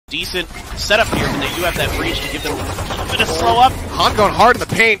decent setup here, and that you have that breach to give them a little bit of slow up. HANN going hard in the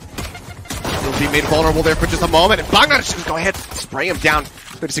paint. He'll be made vulnerable there for just a moment, and Bangnan is just going to go ahead, spray him down.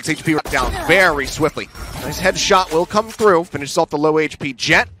 36 HP down very swiftly. Nice headshot will come through. Finishes off the low HP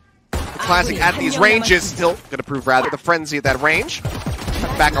Jet. The classic at these ranges, still going to prove rather the frenzy at that range.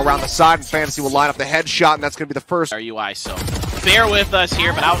 Back around the side, and Fantasy will line up the headshot, and that's going to be the first. Our UI, so bear with us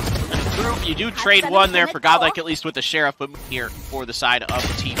here, but out and through. You do trade one there for Godlike, at least with the Sheriff, but here for the side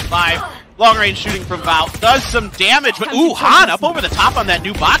of Team 5. Long range shooting from Vow does some damage, but ooh, HANN up over the top on that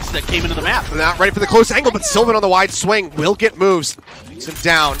new box that came into the map. They're not ready for the close angle, but Sylvan on the wide swing will get moves. Takes him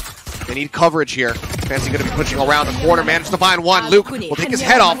down. They need coverage here. Fantasy going to be pushing around the corner, managed to find one. Luke will take his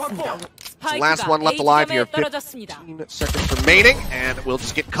head off. It's the last one left alive here. 15 seconds remaining, and we'll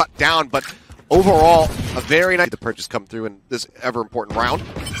just get cut down. But overall, a very nice. The purchase come through in this ever important round.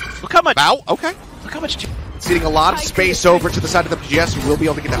 Look how much. Vow, okay. Look how much. Ceding a lot of space over to the side of the GS, who will be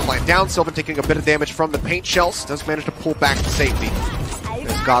able to get that plant down. Sylvan taking a bit of damage from the paint shells. Does manage to pull back to safety.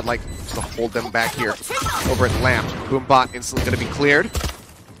 As Godlike to hold them back here over at Lamp. Boombot instantly going to be cleared.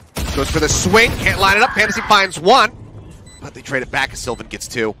 Goes for the swing, can't line it up. Fantasy finds one, but they trade it back as Sylvan gets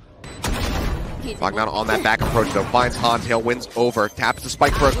two. Bangnan on that back approach though, finds HANN, tail wins over, taps the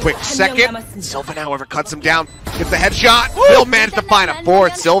spike for a quick second. Sylvan, however, cuts him down, gets the headshot. Will manage to find a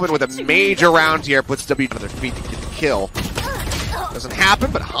fourth. Sylvan with a major round here, puts W on their feet to get the kill. Doesn't happen,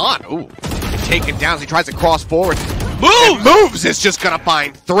 but HANN, ooh, taken down as he tries to cross forward. Moves is just gonna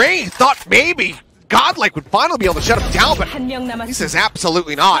find three. Thought maybe Godlike would finally be able to shut him down, but he says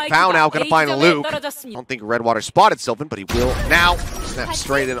absolutely not. Vow now gonna find Luke. I don't think Redwater spotted Sylvan, but he will now snap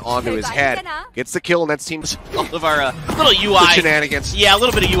straight in onto his head. Gets the kill, and that's team's all of our little UI shenanigans. Yeah, a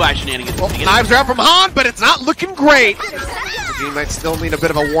little bit of UI shenanigans. Well, knives are out from HANN, but it's not looking great. The team might still need a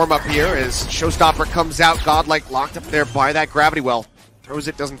bit of a warm-up here as Showstopper comes out. Godlike locked up there by that gravity well. Throws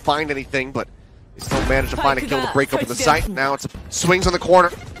it, doesn't find anything, but they still manage to find a kill to break open the site. Now it's swings on the corner.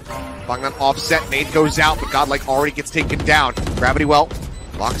 Bangnan offset, nade goes out, but Godlike already gets taken down. Gravity well,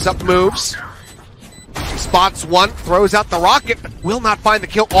 locks up moves. Spots one, throws out the rocket, but will not find the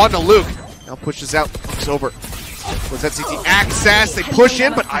kill onto Luke. Now pushes out, looks over. Was that CT access? They push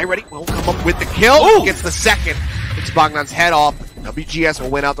in, but iRdy will come up with the kill. Ooh. Gets the second. Takes Bagnan's head off. WGS will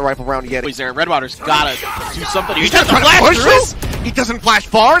win out the rifle round yet. He's there. Redwater's gotta do something. He's trying to flash this. He doesn't flash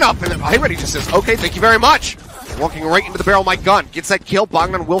far enough, and then iRdy just says, okay, thank you very much. Walking right into the barrel of my gun. Gets that kill.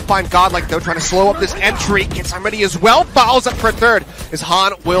 Bangnan will find Godlike, though, trying to slow up this entry. Gets iRdy as well. Fouls up for a third as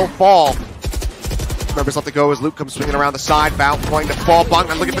HANN will fall. Members let the go as Luke comes swinging around the side. Vow trying to fall.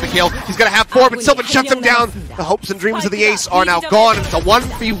 Bangnan looking for the kill. He's going to have four, but Sylvan shuts him down. The hopes and dreams of the ace are now gone. It's a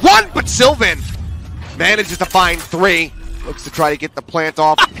 1v1, but Sylvan manages to find three. Looks to try to get the plant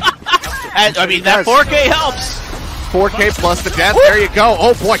off. And, I mean, that 4K helps. 4K plus the death. There you go.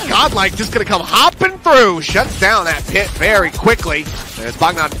 Oh boy, Godlike just going to come hopping through. Shuts down that pit very quickly. As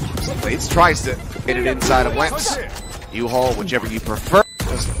Bangnan tries to get it inside of Lamps. U-Haul, whichever you prefer.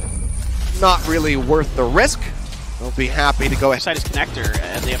 Not really worth the risk. They'll be happy to go ahead. Side is connector,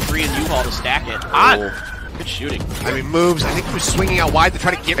 and they have 3 in U-Haul to stack it. HANN, good shooting. I mean, moves. I think he was swinging out wide to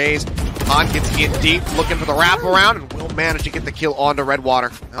try to get phase. HANN gets in deep, looking for the wraparound, and will manage to get the kill onto Redwater.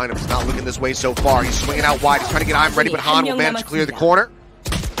 He's not looking this way so far. He's swinging out wide. He's trying to get iRdy, but HANN will manage to clear the corner.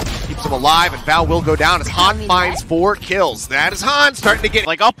 Keeps him alive, and Vow will go down as HANN finds 4 kills. That is HANN starting to get...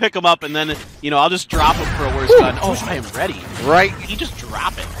 Like, I'll pick him up, and then, you know, I'll just drop him for a worse gun. Oh, I am ready. Right. You just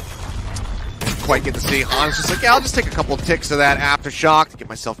drop it. Quite get to see. HANN's just like, yeah, I'll just take a couple of ticks of that aftershock to get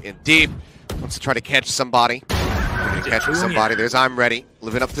myself in deep. Wants to try to catch somebody. Catching somebody. There's iRdy.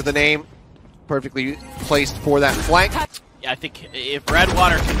 Living up to the name. Perfectly placed for that flank. Yeah, I think if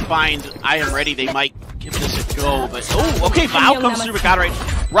Redwater can find iRdy, they might give this a go. But, oh, okay, Vow comes through, but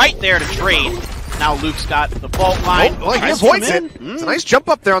got right there to trade. Now Luke's got the fault line. Oh, he avoids it. It's a nice jump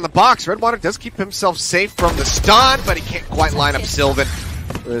up there on the box. Redwater does keep himself safe from the stun, but he can't quite line up Sylvan.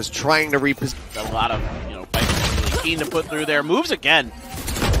 Is trying to reposition. A lot of, you know, really keen to put through there. Moves again.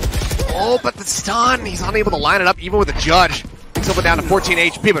 Oh, but the stun. He's unable to line it up even with a judge. Sylvan down to 14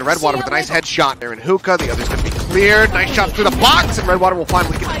 HP, but Redwater with a nice headshot there in hookah. The other's going to be cleared. Nice shot through the box, and Redwater will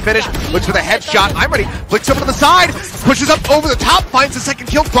finally get the finish. Looks for the headshot. iRdy flicks over to the side, pushes up over the top, finds the second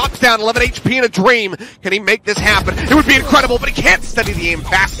kill, drops down 11 HP in a dream. Can he make this happen? It would be incredible, but he can't study the aim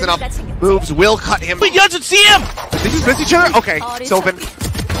fast enough. Moves will cut him. He doesn't see him! Did they just miss each other? Okay, Sylvan.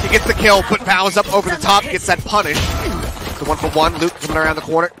 He gets the kill, put Vows up over the top, gets that punish. The 1-for-1, Luke coming around the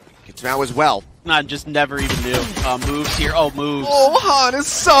corner. Gets Vow as well. I just never even knew. Moves here. Oh, moves. Oh, HANN is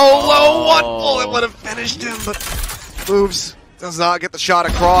so low. What bullet would have finished him, but moves Does not get the shot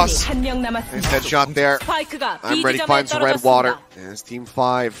across. Nice headshot there. iRdy finds red water. As Team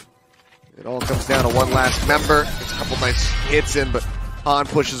 5, it all comes down to one last member. Gets a couple nice hits in, but HANN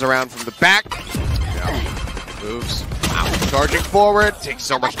pushes around from the back. Moves. Charging forward. Takes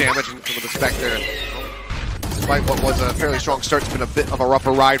so much damage and some of the Spectre. Despite what was a fairly strong start, it's been a bit of a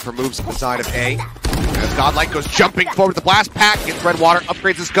rougher ride for moves on the side of A. As GODLIKE goes jumping forward to the blast pack, gets red water,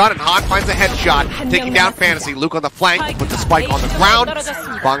 upgrades his gun, and HANN finds a headshot, taking down Fantasy. Luke on the flank, with the spike on the ground.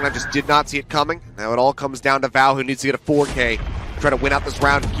 Bangnan just did not see it coming. Now it all comes down to Vow, who needs to get a 4K. Try to win out this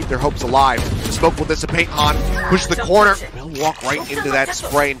round and keep their hopes alive. The smoke will dissipate. HANN pushes the corner. He'll walk right into that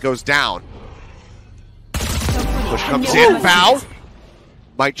spray and goes down. Push comes in. Vow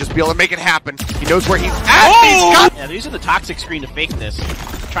might just be able to make it happen. He knows where he's at. Yeah, they're using the toxic screen to fake this.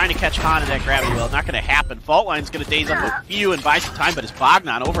 Trying to catch HANN in that gravity well. Not going to happen. Fault line's going to daze up a few and buy some time, but it's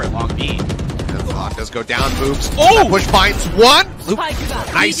Bangnan over at long B. HANN does go down, moves. Oh! Push finds one. Luke,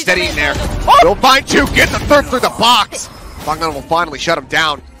 nice steady in there. Will find two. Get the third through the box. Bangnan will finally shut him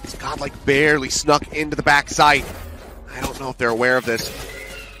down. GODLIKE barely snuck into the backside. I don't know if they're aware of this.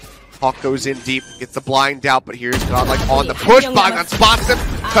 Hawk goes in deep, gets the blind out, but here's GODLIKE on the push. Bangnan spots him,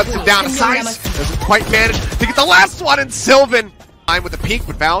 cuts him down to size. Doesn't quite manage to get the last one in Sylvan. With the peek,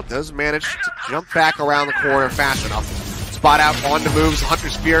 but Vow does manage to jump back around the corner fast enough. Spot out on the moves.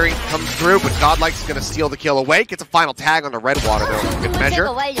 Hunter's Fury comes through, but GODLIKE's going to steal the kill away. Gets a final tag on the red water, though. Good measure.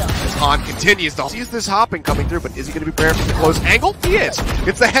 As HANN continues to sees this hopping coming through, but is he going to be prepared for the close angle? He is.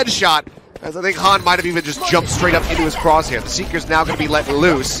 Gets the headshot, as I think HANN might have even just jumped straight up into his crosshair. The Seeker's now going to be let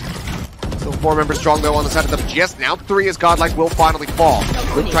loose. Still 4 members strong, though, on the side of the GS. Now 3 as GODLIKE will finally fall.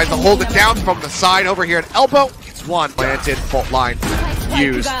 Luke tries to hold it down from the side over here at elbow. Gets one. Planted. Fault line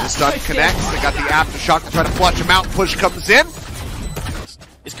used. The stun connects. They got the aftershock to try to flush him out. Push comes in.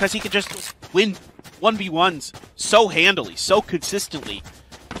 It's because he can just win 1v1s so handily, so consistently,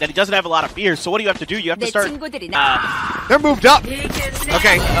 that he doesn't have a lot of fear. So what do you have to do? You have to start... They're moved up. Okay,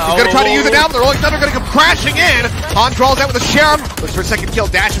 he's going to try to use it now, but the Rolling Thunder are going to come crashing in. HANN draws out with a Shahzam. Looks for a second kill,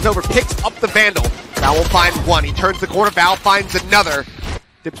 dashes over, picks up the Vandal. Vow will find one. He turns the corner. Vow finds another.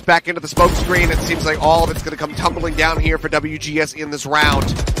 Dips back into the smoke screen. It seems like all of it's going to come tumbling down here for WGS in this round.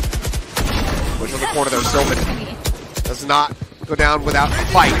 Push on the corner though. Sylvan does not go down without a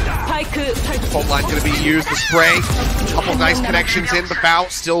fight. Fault line going to be used. The spray. A couple nice connections in, but Vow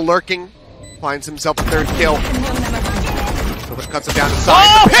still lurking. Finds himself a third kill. Sylvan cuts him down the side.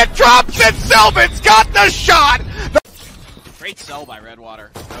 Oh! The pit drops and Sylvan's got the shot! Great sell by Redwater.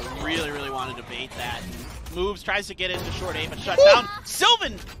 I really wanted to bait that. Moves, tries to get into short A, but shut down.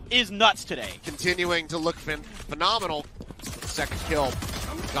 Sylvan is nuts today. Continuing to look phenomenal. Second kill.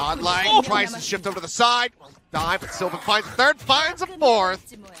 GODLIKE tries to shift over to the side. Die, but Sylvan finds a third, finds a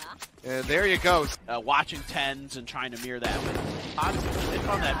fourth. And there you go. Watching tenz and trying to mirror that. But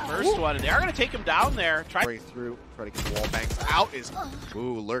on that first one, and they are going to take him down there. Try through, try to get wall bangs out. Is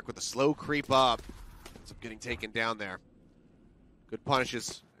Lurk with a slow creep up. Ends up getting taken down there. Good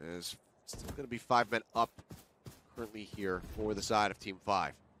punishes. Is still going to be 5 men up currently here for the side of Team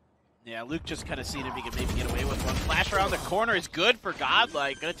 5. Yeah, Luke just kind of seen if he can maybe get away with one. Flash around the corner is good for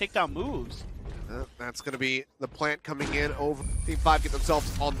GODLIKE. Going to take down moves. That's going to be the plant coming in over. Team 5 get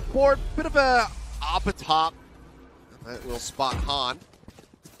themselves on the board. Bit of a op a top. That will spot HANN.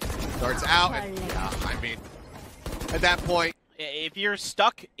 Starts out. And, I mean, at that point. If you're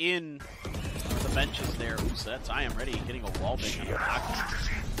stuck in the benches there, oops, that's iRdy getting a wall bang on the pocket.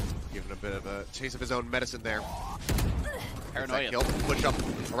 Giving a bit of a taste of his own medicine there. Paranoia. Kill, push up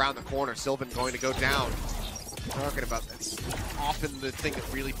around the corner. Sylvan going to go down. Talking about that's often the thing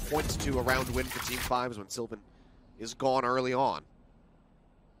that really points to a round win for Team 5 is when Sylvan is gone early on.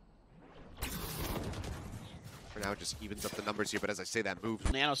 For now, it just evens up the numbers here, but as I say, that move.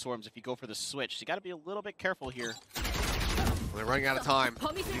 Nano swarms if you go for the switch. So you got to be a little bit careful here. They're running out of time.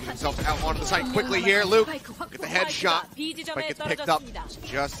 Getting himself out onto the side quickly here. Luke, get the headshot. Spike gets picked up.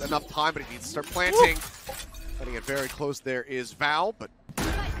 Just enough time, but he needs to start planting. Getting it very close there is Vow, but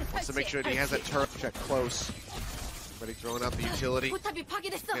wants to make sure that he has that turret check close. Ready throwing out the utility.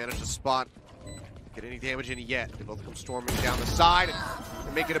 Managed to spot. Get any damage in yet. They both come storming down the side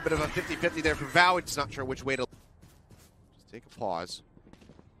and make it a bit of a 50-50 there for Vow. It's not sure which way to. Just take a pause.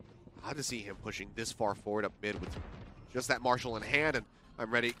 Odd to see him pushing this far forward up mid with just that Marshall in hand, and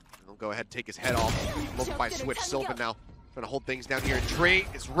iRdy. He'll go ahead and take his head off. Look by switch. Sylvan now trying to hold things down here. Tree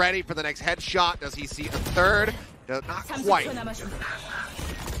is ready for the next headshot. Does he see a third? Not quite.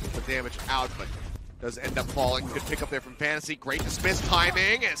 The damage out, but does end up falling. Good pick up there from Fantasy. Great dismiss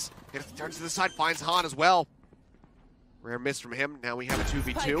timing as it turns to the side, finds HANN as well. Rare miss from him. Now we have a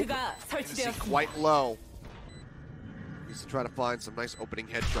 2v2. Fantasy quite low. He's to try to find some nice opening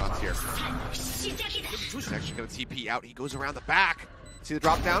headshots here. He's actually going to TP out. He goes around the back. See the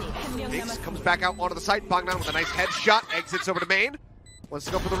drop down? Diggs comes back out onto the site. Bangnan with a nice headshot. Exits over to main. Wants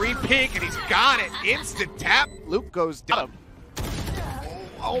to go for the read peek, and he's got it. Instant tap. Loop goes down.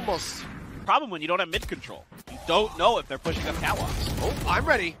 Almost. Problem when you don't have mid control. You don't know if they're pushing up catwalks. Oh, I'm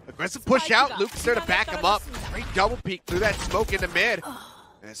ready. Aggressive push out. Luke's there to back him up. Great double peek through that smoke into mid.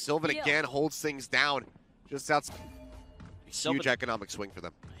 And Sylvan again holds things down. Just outside. Huge economic swing for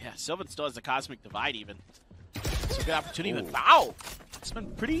them. Yeah, Sylvan still has the cosmic divide even. It's a good opportunity, but wow! It's been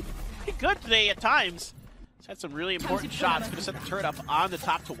pretty good today at times. He's had some really important shots. Gonna set the turret up on the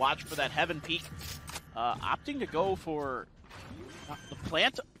top to watch for that heaven peak. Opting to go for the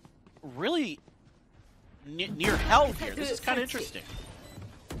plant really near hell here. This is kind of interesting.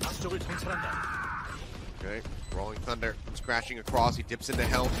 Okay, Rolling Thunder comes crashing across. He dips into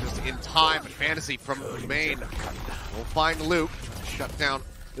hell just in time. But Fantasy from main will find Luke. Shut down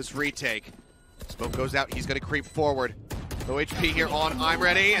this retake. Smoke goes out. He's going to creep forward. No HP here on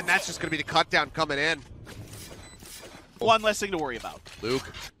iRdy, and that's just going to be the cut down coming in. One less thing to worry about.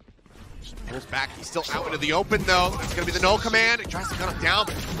 Luke just pulls back. He's still out into the open, though. That's going to be the null command. He tries to cut him down,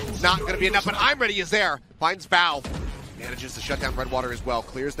 but it's not going to be enough. But iRdy is there. Finds Vow. Manages to shut down Redwater as well.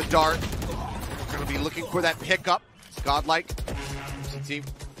 Clears the dart. Going to be looking for that pickup. Godlike. VCT.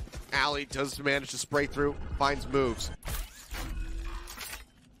 Alley does manage to spray through. Finds moves.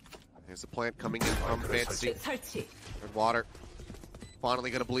 There's the plant coming in from Fantasy. Redwater.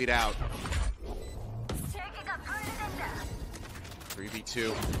 Finally going to bleed out.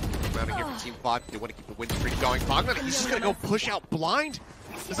 3v2. Mounting here from Team 5. They want to keep the win streak going. Bangnan, he's just going to go push out blind.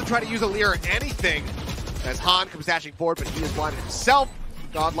 Doesn't try to use a leer or anything. As HANN comes dashing forward, but he is blinded himself.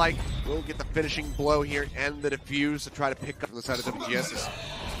 Godlike will get the finishing blow here and the defuse to try to pick up on the side of WGS.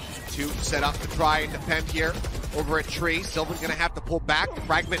 Two set up to try and defend here over at Tree. Sylvan going to have to pull back. The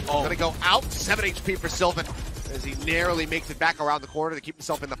fragment going to go out. 7 HP for Sylvan as he narrowly makes it back around the corner to keep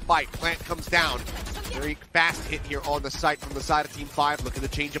himself in the fight. Plant comes down. Very fast hit here on the site from the side of Team 5, looking to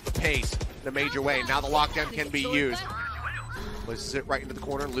change up the pace in a major way. Now the lockdown can be used. Places it right into the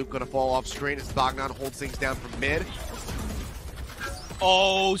corner. Luke going to fall off screen as Bangnan holds things down from mid.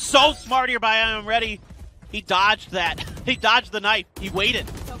 Oh, so smart here by iRdy. He dodged that. He dodged the knife. He waited.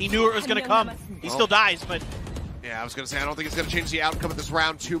 He knew it was going to come. He still dies, but... Yeah, I was going to say, I don't think it's going to change the outcome of this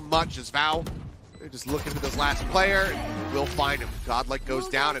round too much as Vow. They're just looking for this last player. We'll find him. Godlike goes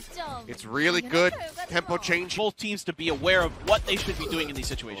down, and it's really good tempo change. Both teams to be aware of what they should be doing in these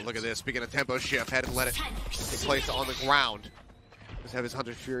situations. Oh, look at this. Speaking of tempo shift, had to let it take place on the ground. Just have his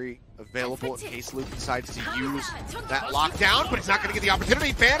Hunter Fury available in case Luke decides to use that lockdown, but he's not going to get the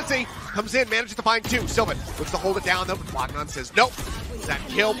opportunity. Fantasy comes in, manages to find two. Sylvan looks to hold it down, though, but Bangnan says nope. That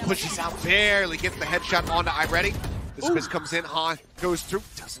kill pushes out, barely gets the headshot onto iRdy. This miss comes in, HANN goes through,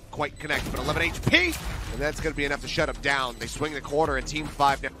 doesn't quite connect, but 11 HP, and that's going to be enough to shut him down. They swing the corner in Team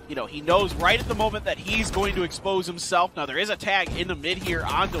 5 now. You know, he knows right at the moment that he's going to expose himself. Now, there is a tag in the mid here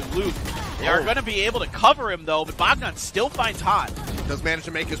onto Luke. They are going to be able to cover him, though, but Bangnan still finds HANN. Does manage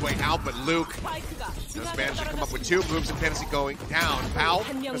to make his way out, but Luke does manage to come up with two moves and Fantasy going down. Vow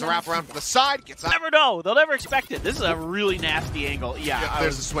does a wrap around from the side, gets out. Never know. They'll never expect it. This is a really nasty angle. Yeah,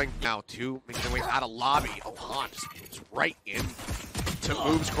 there's a swing now. Two making their way out of lobby. Oh, HANN just moves right in to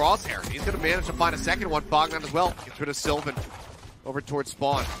moves crosshair. He's going to manage to find a second one. Bangnan as well. Gets rid of Sylvan over towards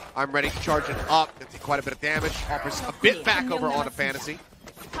spawn. iRdy charging up. They take quite a bit of damage. Offers a bit back over onto Fantasy.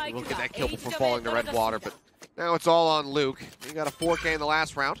 We'll get that kill before falling to Redwater, but now it's all on Luke. He got a 4K in the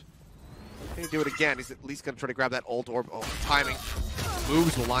last round. Can he do it again? He's at least going to try to grab that ult orb. Oh, timing.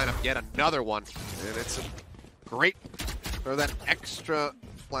 Moves will line up yet another one. And it's a great for that extra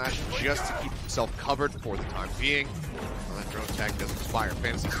flash just to keep himself covered for the time being. Well, that drone tag doesn't expire.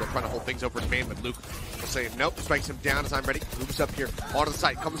 Fantasy still trying to hold things over in main, but Luke will say nope. Spikes him down as iRdy. Moves up here onto the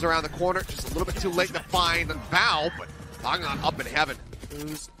site. Comes around the corner. Just a little bit too late to find Vow, but Bangnan up in heaven.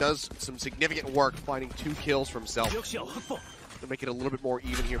 Does some significant work finding 2 kills for himself. To make it a little bit more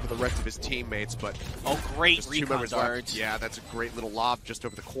even here for the rest of his teammates, but great recon darts. Yeah, that's a great little lob just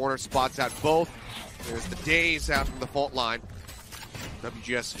over the corner. Spots out both. There's the days out from the fault line.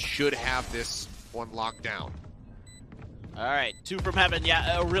 WGS should have this one locked down. All right, 2 from heaven.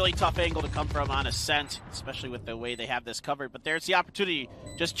 Yeah, a really tough angle to come from on Ascent, especially with the way they have this covered. But there's the opportunity.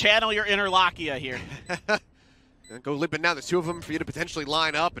 Just channel your inner Lakia here. Go limping now. There's 2 of them for you to potentially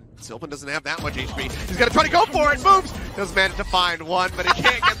line up, and Sylvan doesn't have that much HP. He's going to try to go for it. Moves. Does manage to find one, but he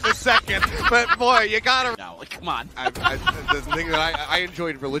can't get the second. But boy, you got to... No, come on. The thing that I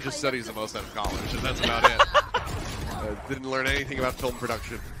enjoyed religious studies the most out of college, and that's about it. Didn't learn anything about film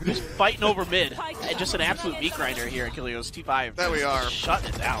production. Just fighting over mid. And just an absolute meat grinder here at Kilios. T5. There we are. Shutting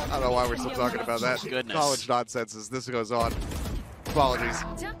it down. I don't know why we're still talking about that. Goodness. College nonsense as this goes on. Apologies.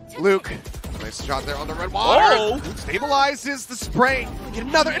 Luke. Nice shot there on the red water. Oh. Luke stabilizes the spray. Get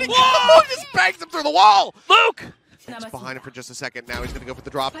another. And he just bangs him through the wall. Luke! He's behind him for just a second. Now he's going to go for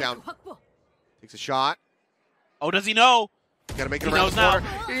the drop down. Takes a shot. Oh, does he know? Got to make it He around knows the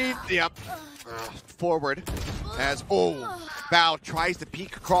corner. Yep. Forward as Vow tries to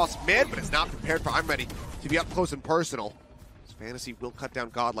peek across mid, but is not prepared for iRdy to be up close and personal. This Fantasy will cut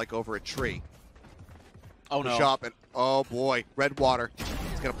down Godlike over a tree. Oh no. Shop and oh boy, Redwater.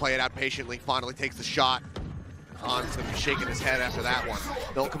 He's gonna play it out patiently. Finally takes the shot. Han's gonna be shaking his head after that one.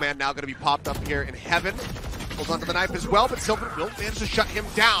 Bill Command now gonna be popped up here in heaven. Holds onto the knife as well, but Sylvan will manage to shut him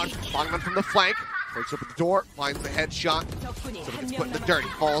down. Bangnan from the flank. Breaks open the door, finds the headshot. Sylvan gets put in the dirt. He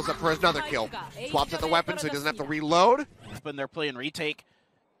falls up for another kill. Swaps out the weapon so he doesn't have to reload. When they're playing retake,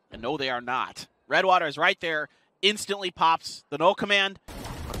 and no, they are not. Redwater is right there. Instantly pops the no command.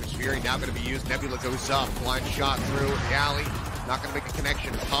 Hunter's Fury now going to be used. Nebula goes up. Blind shot through the alley. Not going to make a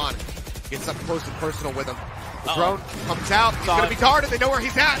connection. Han gets up close and personal with him. The drone comes out. He's going to be guarded. They know where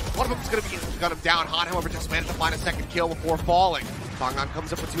he's at. One of them is going to be gun him down. Han, however, just managed to find a second kill before falling. Bangnan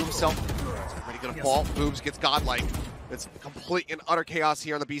comes up with two himself. Ready going to fall. Moves, gets Godlike. It's complete and utter chaos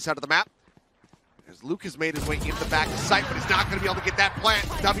here on the B side of the map. As Luke has made his way into the back of sight, but he's not going to be able to get that plant.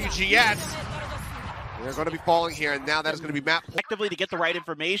 WGS. They're going to be falling here, and now that is going to be mapped. Effectively, to get the right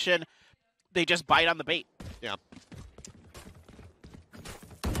information, they just bite on the bait. Yeah.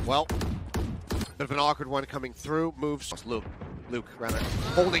 Well, bit of an awkward one coming through. Moves. Luke, rather,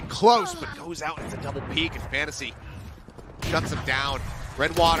 holding close, but goes out. It's a double peek, and Fantasy shuts him down.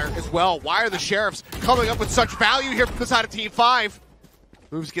 Redwater as well. Why are the Sheriffs coming up with such value here from the side of Team 5?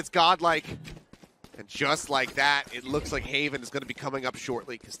 Moves, gets Godlike. And just like that, it looks like Haven is going to be coming up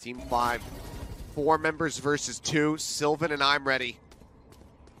shortly because Team 5, 4 members versus 2. Sylvan and iRdy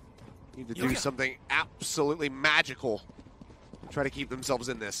need to do something absolutely magical to try to keep themselves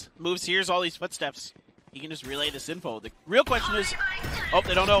in this. Moves, hears all these footsteps. He can just relay this info. The real question is, oh,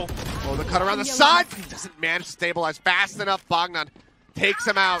 they don't know. Oh, the cut around the side. He doesn't manage to stabilize fast enough. Bangnan takes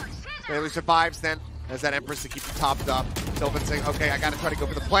him out. Barely survives then. As that Empress to keep him topped up. Sylvan saying, okay, I gotta try to go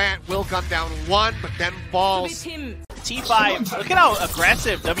for the plant. Will gun down one, but then falls. T5, look at how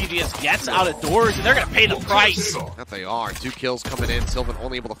aggressive WGS gets out of doors, and they're gonna pay the price. That they are. 2 kills coming in. Sylvan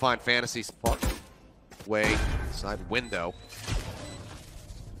only able to find Fantasy's way side window.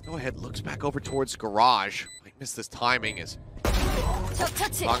 Go ahead, looks back over towards Garage. I missed this timing as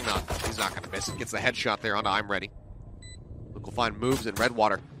Bangnan, he's not gonna miss it. Gets the headshot there onto iRdy. Luke will find moves in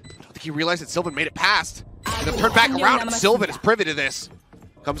Redwater. I don't think he realized that Sylvan made it past. And then turned back around, and Sylvan is privy to this.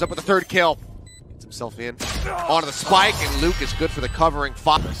 Comes up with a 3rd kill. Gets himself in. Onto the spike, and Luke is good for the covering.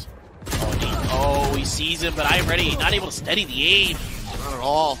 Fox. Oh, he sees him, but iRdy not able to steady the aim. Not at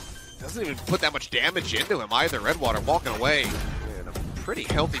all. Doesn't even put that much damage into him either. Redwater walking away. And a pretty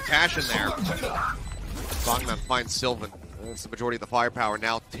healthy Passion there. Bangnan finds Sylvan. That's the majority of the firepower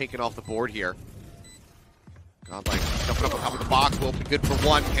now taken off the board here. Godlike jumping up on top of the box will be good for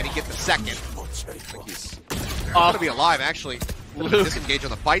 1. Can he get the 2nd? I think he's going to be alive, actually. Disengage on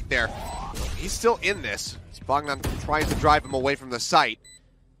the fight there. He's still in this. Bangnan tries to drive him away from the site.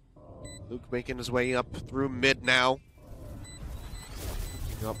 Luke making his way up through mid now.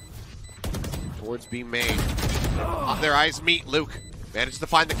 Up towards B main. Their eyes meet. Luke manages to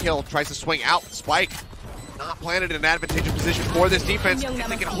find the kill. Tries to swing out. Spike not planted in an advantageous position for this defense. If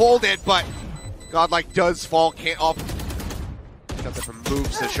they can hold it, but Godlike does fall. Can't off. Got that from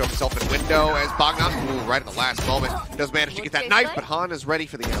moves to show himself in window as Bangnan, right at the last moment, does manage to get that knife, but Han is ready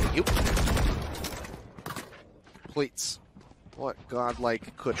for the alley-oop. Completes what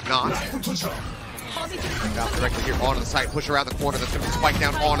Godlike could not. Out directly here onto the side, push around the corner, that's going to spike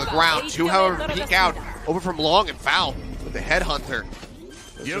down onto the ground. 2, however, peek out over from Long and Vow with the headhunter.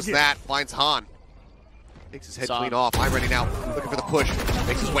 Just that, finds Han. Takes his head clean off. iRdy now looking for the push.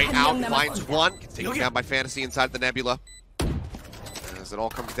 Makes his way out, finds 1. Gets taken down by Fantasy inside the Nebula. As it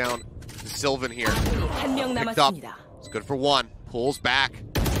all comes down to Sylvan here. Picked up. It's good for 1. Pulls back.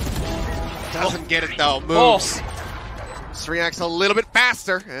 Doesn't get it though. Moves. Reacts a little bit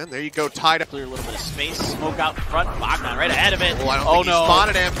faster. And there you go, tied up. Clear a little bit of space. Smoke out in front. Bangnan right ahead of it. Oh, I don't think he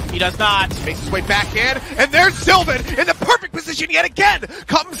spotted him. He does not. Makes his way back in. And there's Sylvan in the perfect position yet again.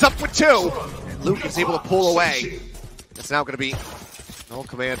 Comes up with 2. And Luke is able to pull away. It's now going to be no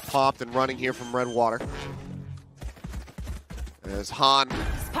command popped and running here from Redwater. As Han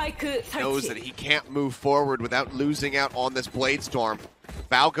knows that he can't move forward without losing out on this Blade Storm.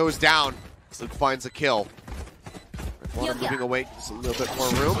 Vow goes down. Luke finds a kill. Water moving away, just a little bit more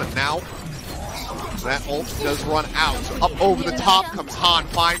room, and now that ult does run out. So up over the top comes HANN,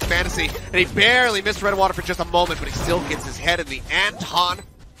 finds Fantasy, and he barely missed Redwater for just a moment, but he still gets his head in the end. HANN,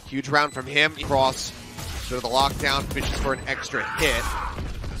 huge round from him. Cross to the lockdown, fishes for an extra hit.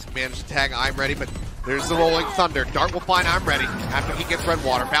 Just managed to tag iRdy, but there's the rolling thunder. Dart will find iRdy after he gets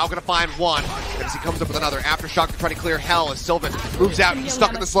Redwater. Vow gonna find one, as he comes up with another. Aftershock to try to clear hell as Sylvan moves out. He's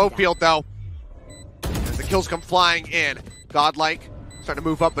stuck in the slow field though. As the kills come flying in. GODLIKE starting to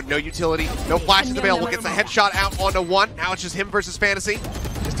move up, but no utility. No flashes available. Gets a headshot out onto one. Now it's just him versus Fantasy.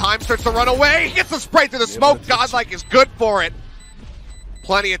 His time starts to run away. He gets the spray through the smoke. GODLIKE is good for it.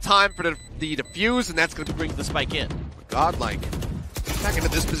 Plenty of time for the defuse, and that's going to bring the spike in. GODLIKE back into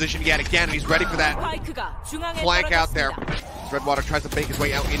this position yet again, and he's ready for that flank out there. Redwater tries to make his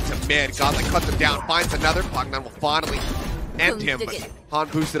way out into mid. GODLIKE cuts him down, finds another. Bangnan will finally end him, but HANN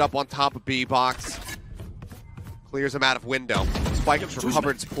boosted up on top of B box. Clears him out of window. Spike is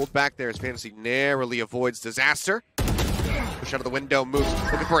recovered, it's pulled back there as Fantasy narrowly avoids disaster. Push out of the window, moves,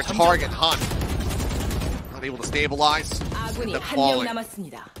 looking for a target. HANN not able to stabilize. End up falling.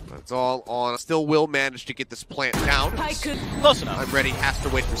 That's all on. Still will manage to get this plant down. Close enough. iRdy has to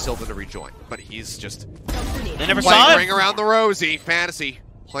wait for Sylvan to rejoin, but he's just they never saw ring around the rosy. Fantasy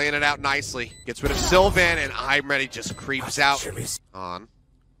playing it out nicely. Gets rid of Sylvan, and iRdy just creeps out on.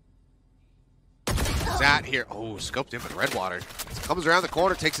 That here. Oh, scoped in with Redwater. Comes around the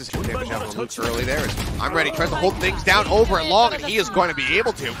corner, takes his damage out on Luke's early there. iRdy tries to hold things down over and long, and he is going to be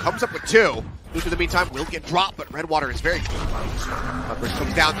able to. Comes up with two. Luke, in the meantime, will get dropped, but Redwater is very good. Upwards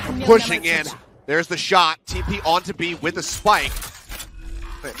comes down, pushing in. There's the shot. TP onto B with a spike.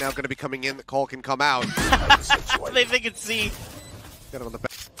 But now going to be coming in. The call can come out. They think it's C. Got it on the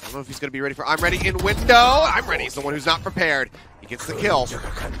back. I don't know if he's going to be ready for iRdy in window. iRdy is the one who's not prepared. He gets the kill.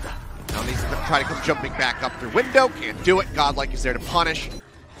 Now he's going to try to come jumping back up through window. Can't do it. GODLIKE is there to punish.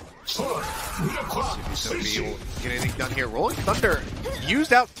 Get anything done here. Rolling Thunder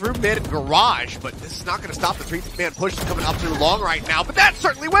used out through mid and garage, but this is not going to stop the three-man push that's coming up through long right now, but that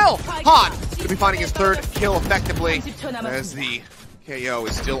certainly will. HANN going to be finding his third kill effectively as the KO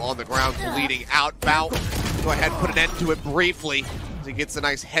is still on the ground, bleeding out. Vow, go ahead and put an end to it briefly as he gets a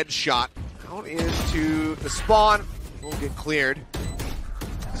nice headshot. Out is to the spawn. Will get cleared.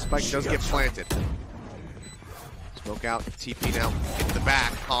 Spike does get planted. Smoke out, TP now into the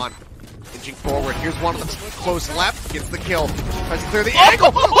back. HANN inching forward. Here's one of them close left, gets the kill. Tries to clear the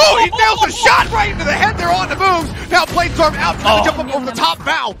angle. Oh, he nails a shot right into the head. They're on the moves. Now Bladestorm out, trying to jump up over the top.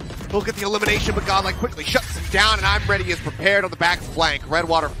 Vow will get the elimination, but GODLIKE quickly shuts him down, and iRdy is prepared on the back flank.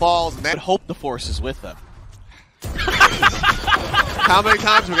 Redwater falls, and then hope the force is with them. How many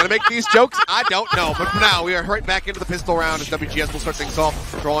times we're going to make these jokes, I don't know. But for now, we are right back into the pistol round as WGS will start things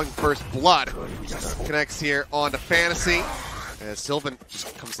off, drawing first blood. Connects here onto Fantasy. As Sylvan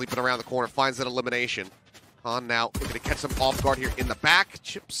just comes leaping around the corner, finds that elimination. HANN now looking to catch him off guard here in the back.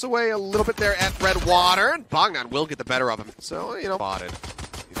 Chips away a little bit there at Redwater. And Bangnan will get the better of him. So, you know, spotted.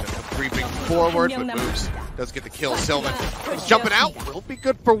 He's going to come creeping forward, but moves. Does get the kill. Sylvan is jumping out. Will be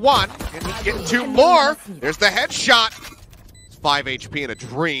good for one. And he's getting two more. There's the headshot. 5 HP in a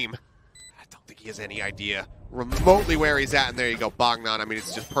dream. I don't think he has any idea remotely where he's at, and there you go, Bangnan. I mean,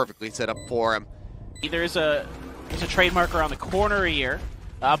 it's just perfectly set up for him. There's a trademark around the corner here,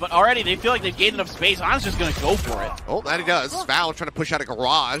 but already they feel like they've gained enough space. HANN's just going to go for it. Oh, that he does. Vow trying to push out a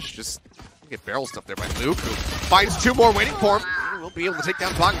garage. Just get barrel stuff there by Luke, who finds two more waiting for him. We'll be able to take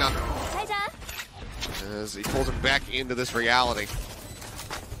down Bangnan as he pulls him back into this reality.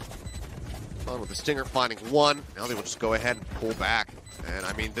 With the Stinger finding one. Now they will just go ahead and pull back. And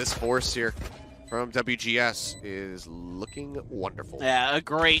I mean, this force here from WGS is looking wonderful. Yeah, a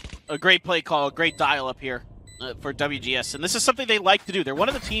great play call, a great dial up here for WGS. And this is something they like to do. They're one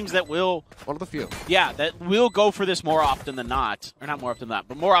of the teams that will... One of the few. Yeah, that will go for this more often than not. Or not more often than not,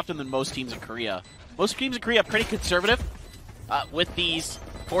 but more often than most teams in Korea. Most teams in Korea are pretty conservative with these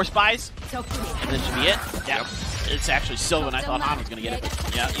force buys. And that should be it. Yeah. Yep. It's actually Sylvan. I thought HANN was going to get it.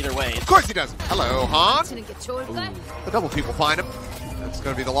 Yeah, either way. Of course he does. Hello, HANN. Ooh. The double people find him. That's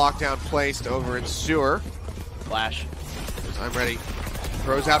going to be the lockdown placed over in sewer. Flash. iRdy.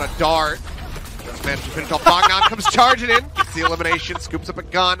 Throws out a dart. Doesn't manage to finish off. Bangnan comes charging in. Gets the elimination. Scoops up a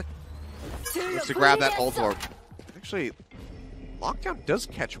gun. Looks to grab that ult orb. Actually, lockdown does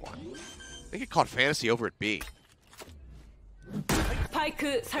catch one. I think it caught Fantasy over at B.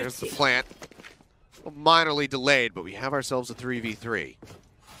 There's the plant. Minorly delayed, but we have ourselves a 3v3.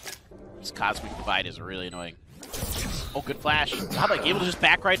 This cosmic divide is really annoying. Oh, good flash. How about able to just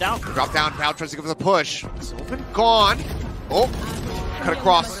back right down? Drop down, Vow tries to give us a push. Sylvan gone. Oh, cut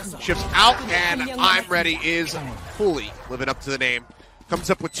across, shifts out, and iRdy is fully living up to the name. Comes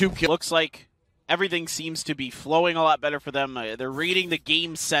up with 2 kills. Looks like everything seems to be flowing a lot better for them. They're reading the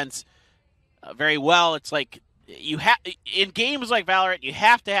game sense very well. It's like in games like Valorant, you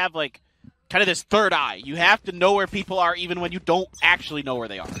have to have like kind of this third eye. You have to know where people are even when you don't actually know where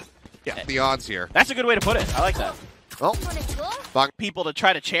they are. Yeah, the odds here. That's a good way to put it. I like that. Well, people to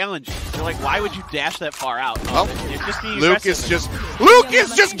try to challenge you. They're like, why would you dash that far out? Well, they're just being Luke is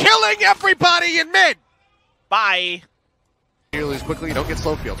just killing everybody in mid. Bye. Nearly as quickly, you don't get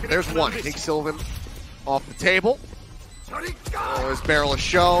slow field. There's one. Take Sylvan off the table. Oh, his barrel is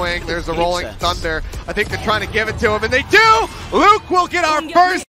showing. There's the rolling thunder. I think they're trying to give it to him, and they do! Luke will get our first